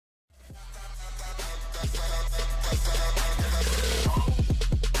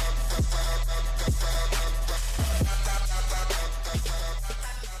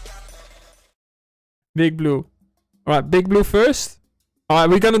Big blue. Alright, big blue first. Alright,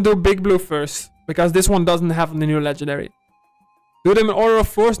 we're gonna do big blue first. Because this one doesn't have the new legendary. Do them in order of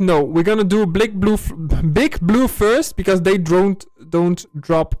force? No, we're gonna do big blue first. Because they don't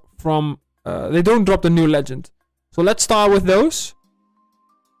drop from... they don't drop the new legend. So let's start with those.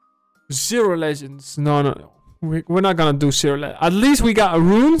 0 legends. No. We're not gonna do 0 legends. At least we got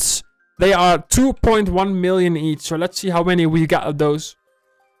runes. They are 2.1 million each. So let's see how many we got of those.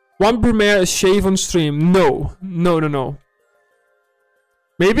 1 Brumaire is shave on stream. No.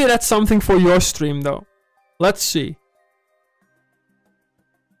 Maybe that's something for your stream though. Let's see.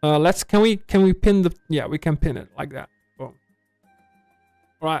 Can we pin the... Yeah, we can pin it like that. Boom.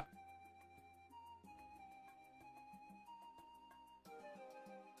 Alright.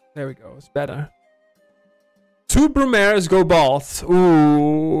 There we go. It's better. 2 Brumaires go bald.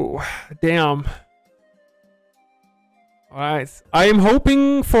 Ooh. Damn. Alright. I am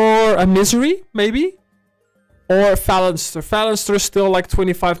hoping for a Misery, maybe? Or Phalanster. Phalanster is still like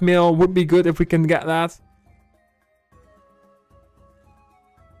 25 mil. Would be good if we can get that.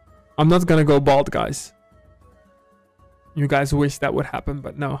 I'm not gonna go bald, guys. You guys wish that would happen,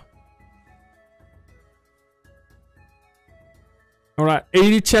 but no. Alright,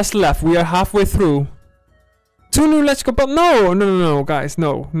 80 chests left. We are halfway through. 2 new Let's Go, but no, guys.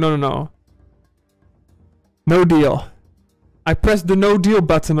 No. No deal. I pressed the no deal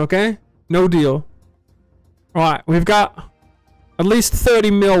button, okay? No deal. Alright, we've got at least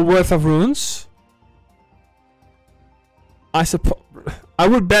 30 mil worth of runes. I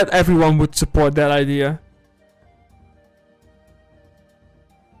would bet everyone would support that idea.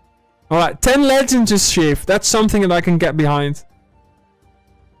 Alright, 10 legends is safe. That's something that I can get behind.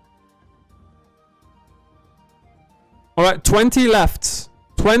 Alright, 20 left.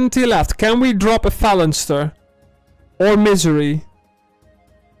 20 left. Can we drop a Phalanster? Or Misery?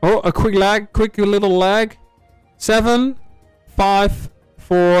 Oh, a quick lag. Quick little lag. 7, 5,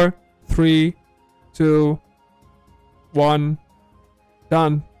 4, 3, 2, 1.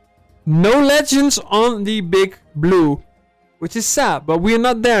 Done. No legends on the big blue. Which is sad, but we're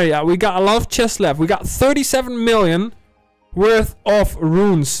not there yet. We got a lot of chests left. We got 37 million worth of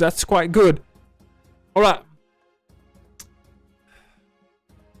runes. That's quite good. Alright.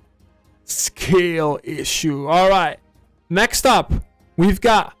 Scale issue. Alright. Next up, we've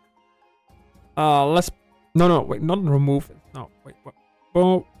got... let's... No, wait, not remove it. No, wait, what?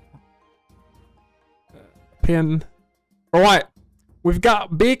 Oh. Pin. Alright. We've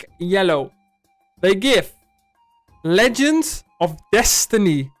got big yellow. They give Legends of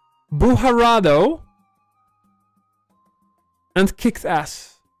Destiny, Buharado, and Kicked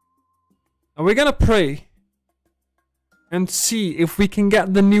Ass. And we're gonna pray and see if we can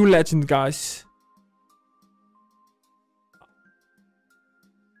get the new legend, guys.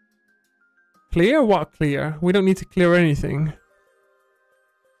 Clear? What clear? We don't need to clear anything.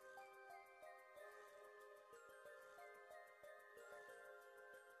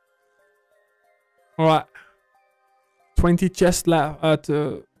 Alright. 20 chests left.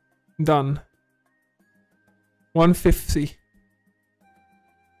 Done. 150.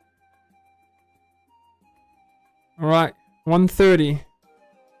 Alright. 130.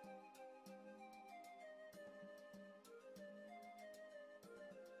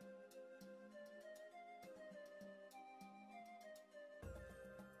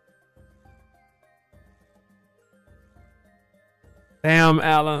 Damn,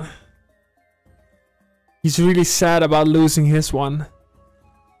 Alan. He's really sad about losing his one.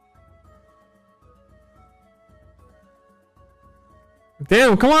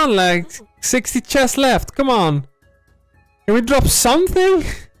 Damn, come on, like 60 chests left. Come on. Can we drop something?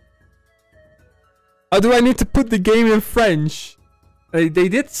 Or do I need to put the game in French? They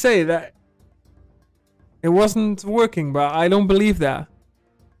did say that it wasn't working, but I don't believe that.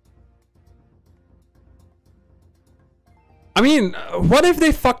 I mean, what if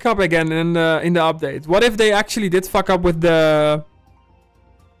they fuck up again in the update? What if they actually did fuck up with the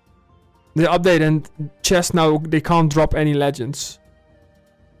update and chest now they can't drop any legends?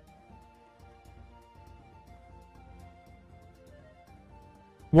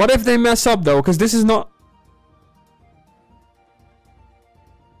 What if they mess up though? Because this is not...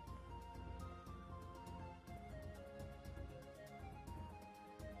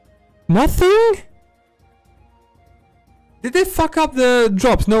 Nothing? Did they fuck up the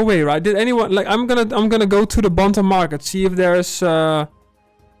drops? No way, right? Did anyone... Like, I'm gonna go to the bottom market, see if there's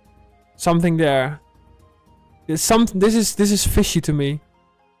something there. There's this is fishy to me.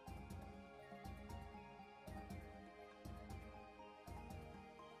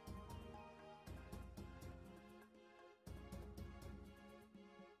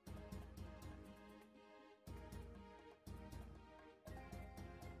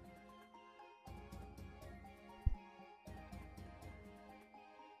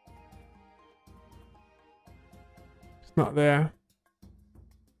 It's not there.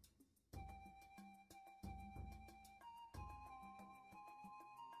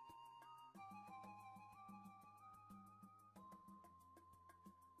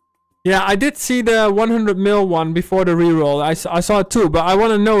 Yeah, I did see the 100 mil one before the reroll. I saw it too, but I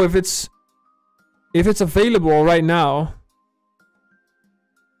want to know if it's available right now.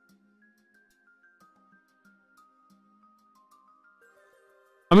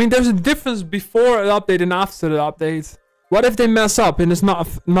 I mean, there's a difference before the update and after the update. What if they mess up and it's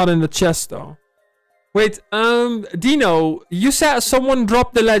not in the chest though? Wait, Dino, you said someone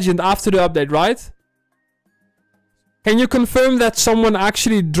dropped the legend after the update, right? Can you confirm that someone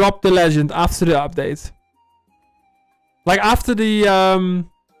actually dropped the legend after the update? Like after the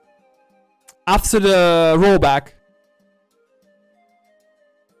rollback.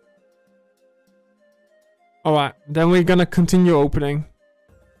 Alright, then we're gonna continue opening.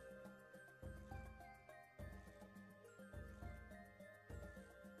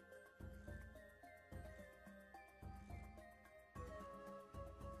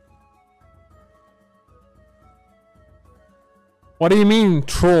 What do you mean,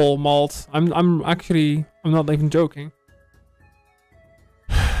 troll, Malt? I'm not even joking.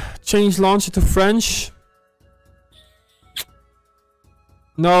 Change launcher to French.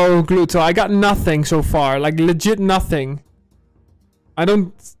 No, Gluto, I got nothing so far. Like, legit nothing. I've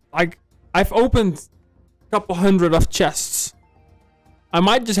opened a couple hundred of chests. I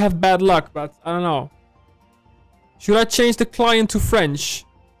might just have bad luck, but I don't know. Should I change the client to French?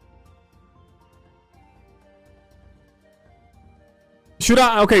 Should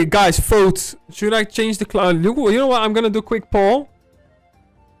I? Okay, guys, vote. Should I change the client? You know what? I'm gonna do a quick poll.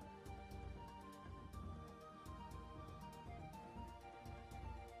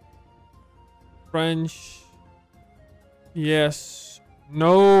 French. Yes.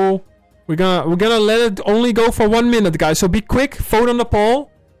 No. We're gonna let it only go for 1 minute, guys. So be quick. Vote on the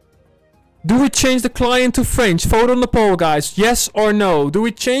poll. Do we change the client to French? Vote on the poll, guys. Yes or no? Do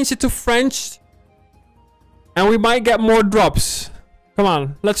we change it to French? And we might get more drops. Come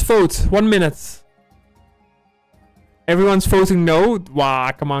on, let's vote. 1 minute. Everyone's voting no. Wow,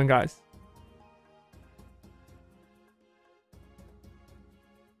 come on, guys.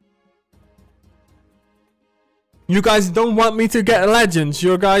 You guys don't want me to get legends.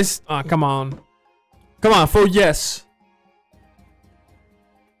 You guys... Ah, come on. Come on, vote yes.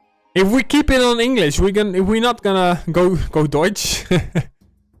 If we keep it on English, we're not gonna go Deutsch.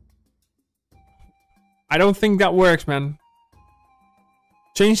 I don't think that works, man.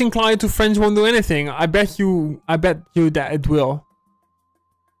 Changing client to French won't do anything. I bet you that it will.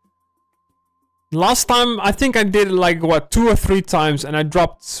 Last time, I think I did it like, what, 2 or 3 times, and I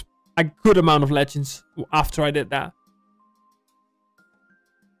dropped a good amount of legends after I did that.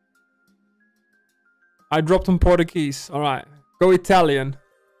 I dropped on Portuguese. Alright. Go Italian.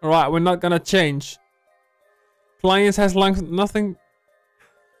 Alright, we're not gonna change. Clients has nothing...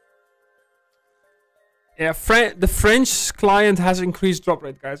 Yeah, the French client has increased drop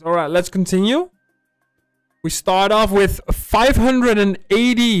rate, guys. Alright, let's continue. We start off with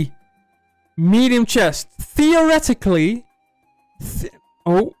 580 medium chest. Theoretically...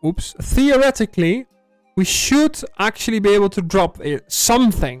 Theoretically, we should actually be able to drop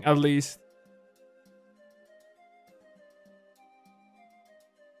something, at least.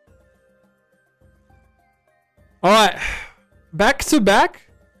 Alright. Back to back.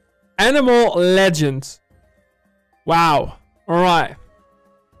 Animal Legend. Wow. Alright.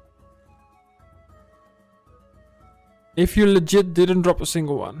 If you legit didn't drop a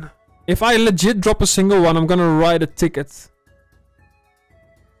single one. If I legit drop a single one, I'm gonna write a ticket.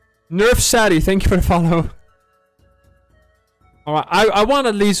 Nerf Sadie, thank you for the follow. Alright, I want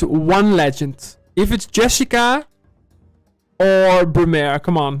at least one legend. If it's Jessica or Brumaire,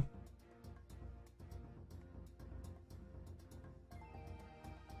 come on.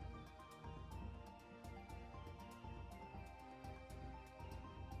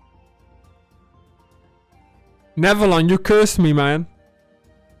 Neverlon, you cursed me, man.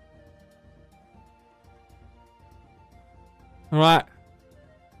 Alright.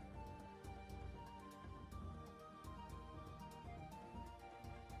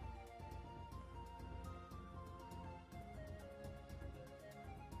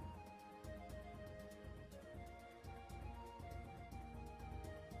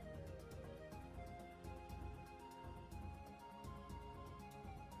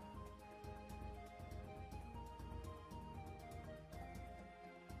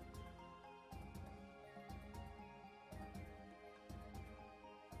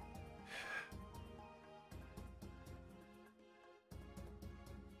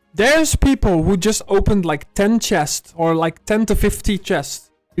 There's people who just opened like 10 chests or like 10 to 50 chests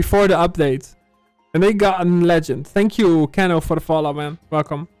before the update. And they got a legend. Thank you, Kano, for the follow, man.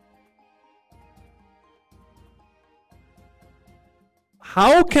 Welcome.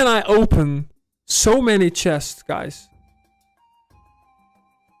 How can I open so many chests, guys?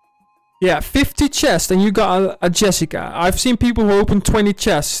 Yeah, 50 chests and you got a Jessica. I've seen people who open 20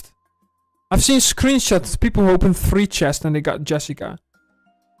 chests. I've seen screenshots of people who open 3 chests and they got Jessica.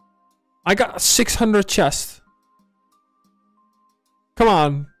 I got 600 chests. Come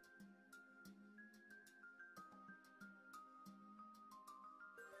on.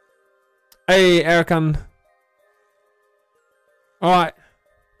 Hey, Erkan. Alright.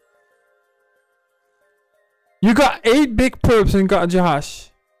 You got 8 big perps and got a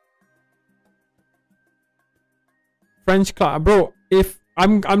Jahash. French class. Bro, if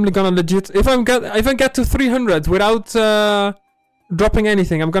I'm gonna legit... If I get to 300 without dropping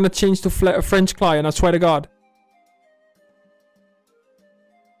anything, I'm gonna change to French client, I swear to God.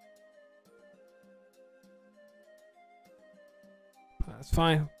 That's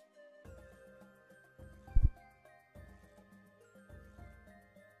fine.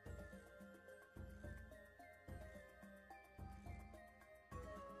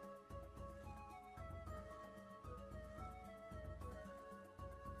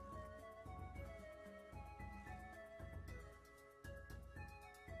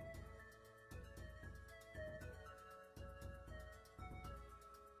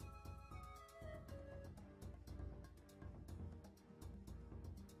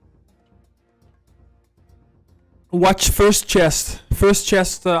 Watch first chest. First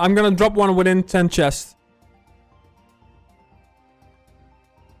chest. I'm gonna drop one within 10 chests.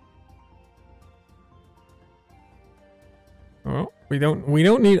 Oh, we don't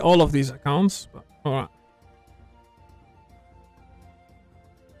need all of these accounts, but alright.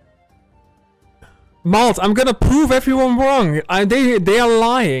 Malt, I'm gonna prove everyone wrong. They are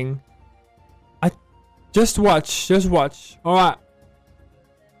lying. Just watch. Just watch. Alright.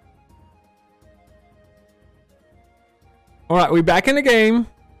 Alright, we're back in the game.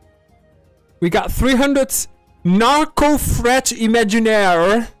 We got 300 Narco Fret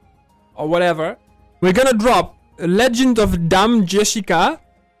Imaginaire. Or whatever. We're gonna drop Legend of Dame Jessica,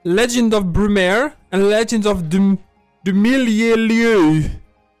 Legend of Brumaire, and Legend of de Milieu.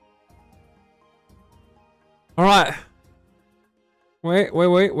 Alright. Wait.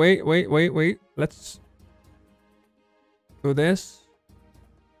 Let's do this.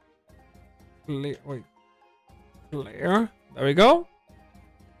 Wait. Clear. There we go.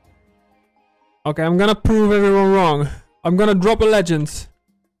 Okay, I'm gonna prove everyone wrong. I'm gonna drop a legend.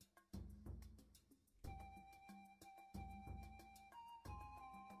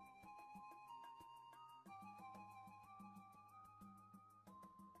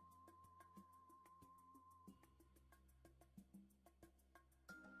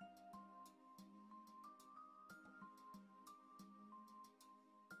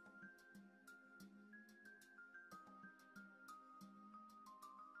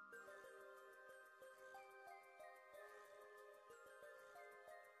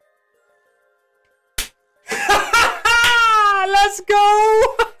 Let's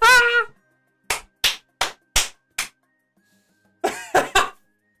go!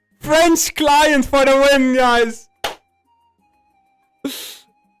 French client for the win, guys.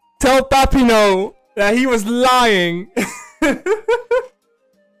 Tell Papi no that he was lying.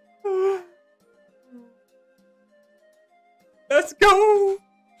 Let's go!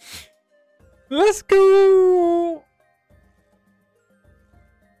 Let's go!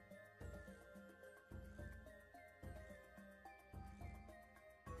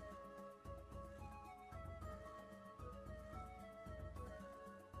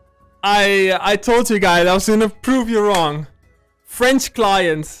 I told you guys I was gonna prove you wrong. French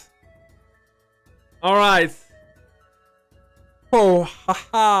client. Alright. Oh,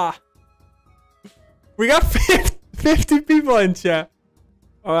 haha. We got 50 people in chat.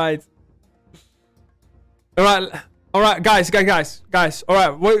 Alright. Alright, guys.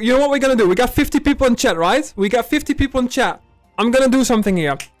 Alright, well, you know what we're gonna do? We got 50 people in chat, right? We got 50 people in chat. I'm gonna do something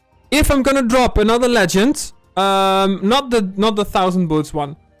here. If I'm gonna drop another legend, not the 1000 boots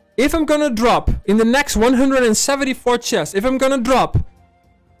one. If I'm gonna drop in the next 174 chests, if I'm gonna drop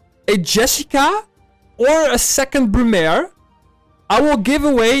a Jessica or a second Brumaire, I will give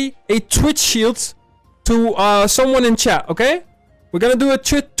away a Twitch shield to someone in chat, okay? We're gonna do a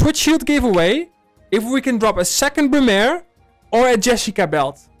Twitch shield giveaway if we can drop a second Brumaire or a Jessica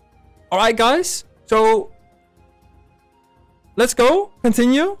belt. Alright, guys? So, let's go.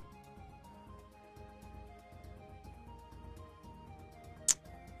 Continue.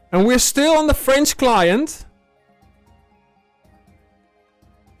 And we're still on the French client.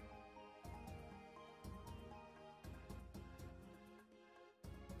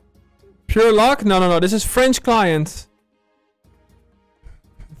 Pure luck? No, no, no. This is French client.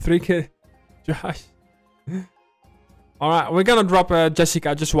 3K. Josh. Alright, we're gonna drop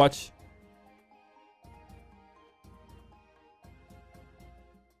Jessica. Just watch.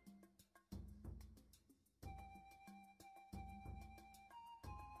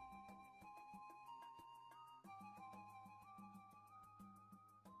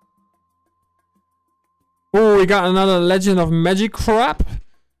 Oh, we got another Legend of Magic crap.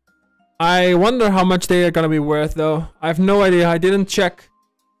 I wonder how much they are gonna be worth though. I have no idea. I didn't check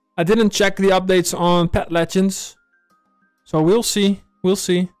the updates on Pet Legends. So we'll see. We'll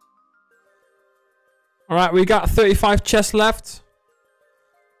see. Alright, we got 35 chests left.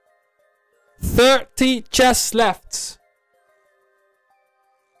 30 chests left.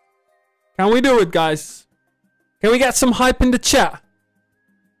 Can we do it, guys? Can we get some hype in the chat?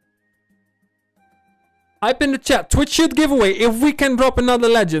 Hype in the chat. Twitch should give away if we can drop another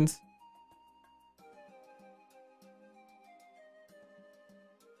legend.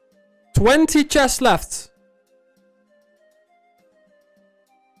 $20 chests left.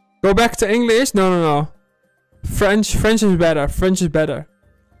 Go back to English? No, no, no. French is better. French is better.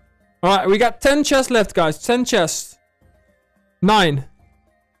 Alright, we got 10 chests left, guys. 10 chests. 9.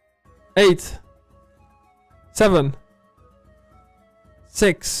 8. 7.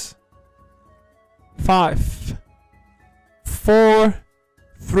 6. 5. 4.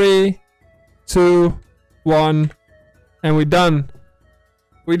 3. 2. 1. And we're done.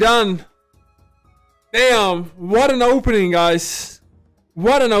 We're done. Damn. What an opening, guys.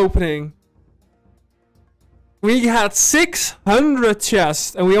 What an opening. We had 600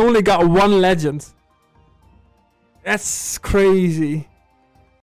 chests and we only got one legend. That's crazy.